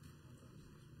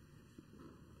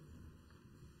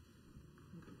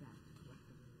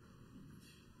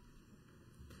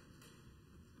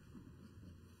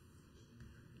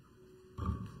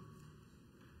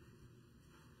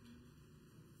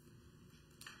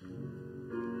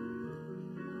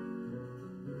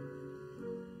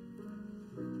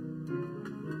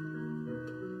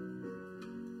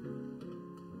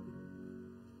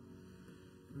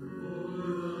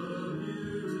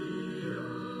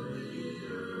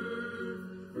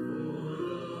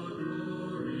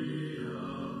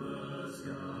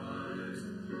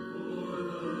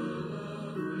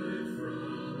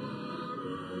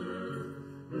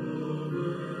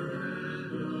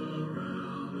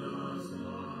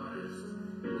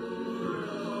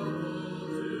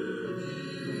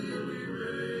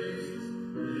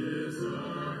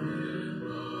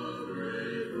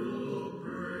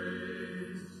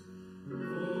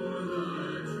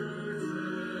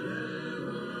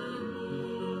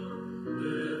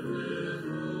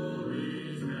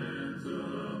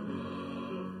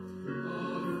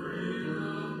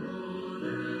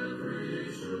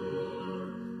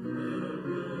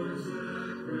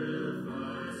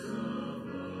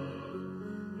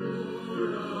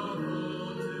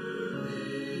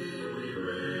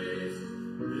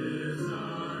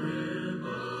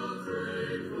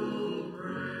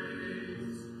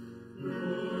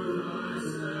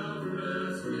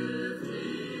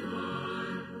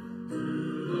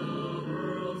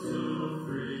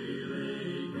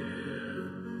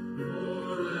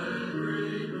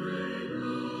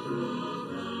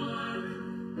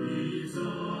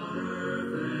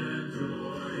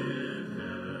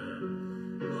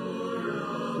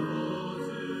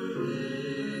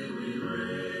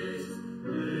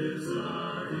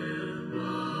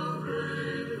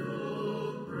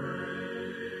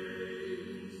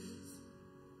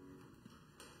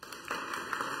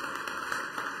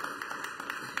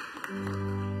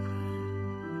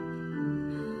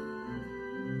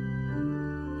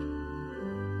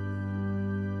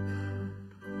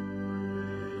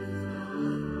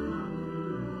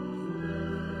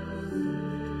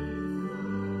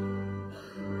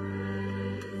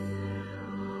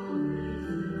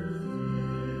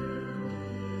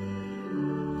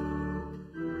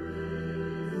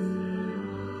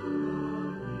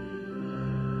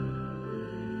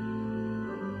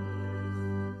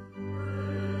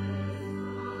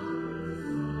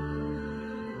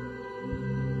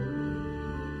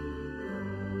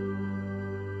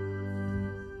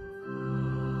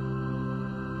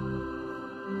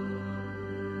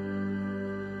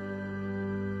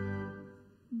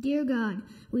 Dear God,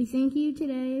 we thank you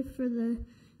today for the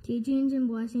teachings and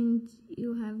blessings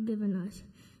you have given us.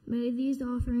 May these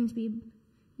offerings be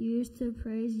used to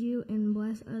praise you and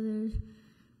bless others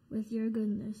with your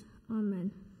goodness.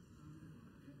 Amen.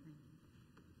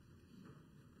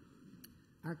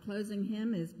 Our closing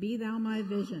hymn is Be Thou My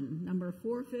Vision, number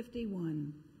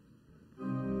 451. Be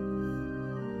thou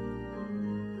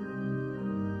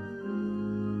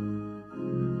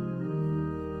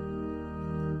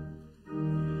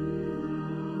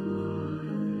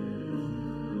my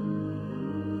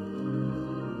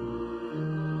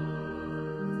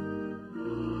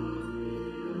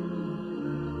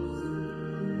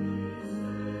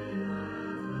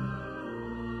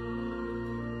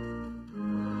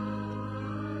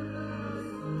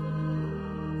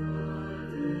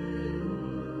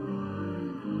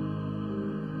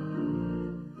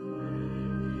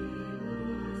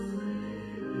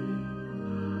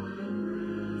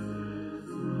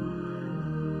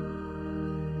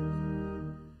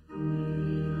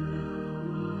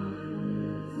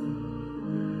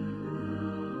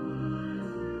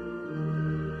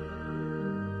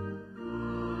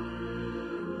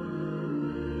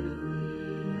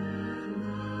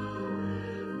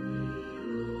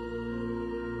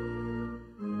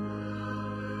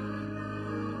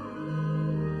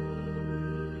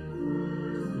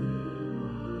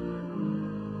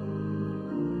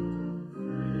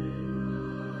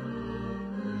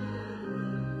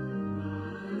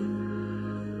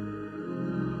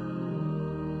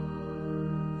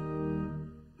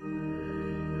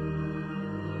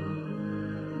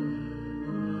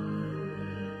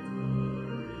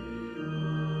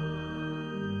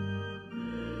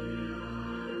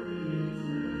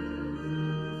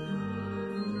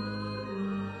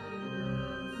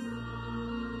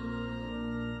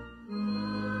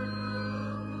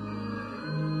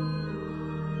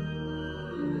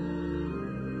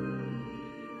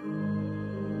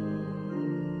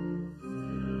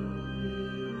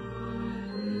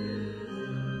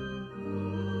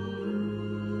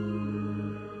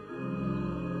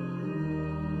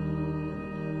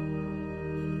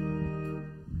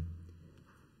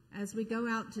as we go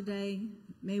out today,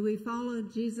 may we follow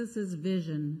Jesus'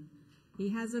 vision. He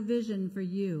has a vision for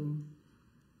you.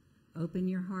 Open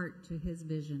your heart to his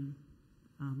vision.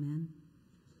 Amen.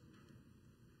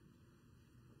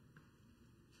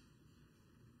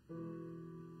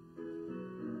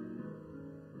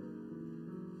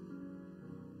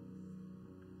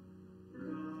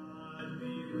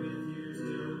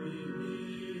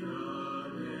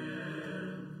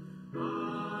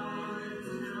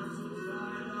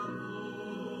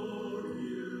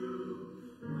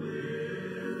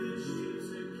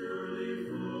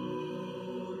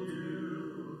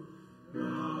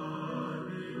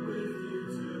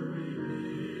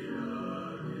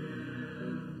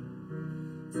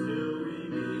 Till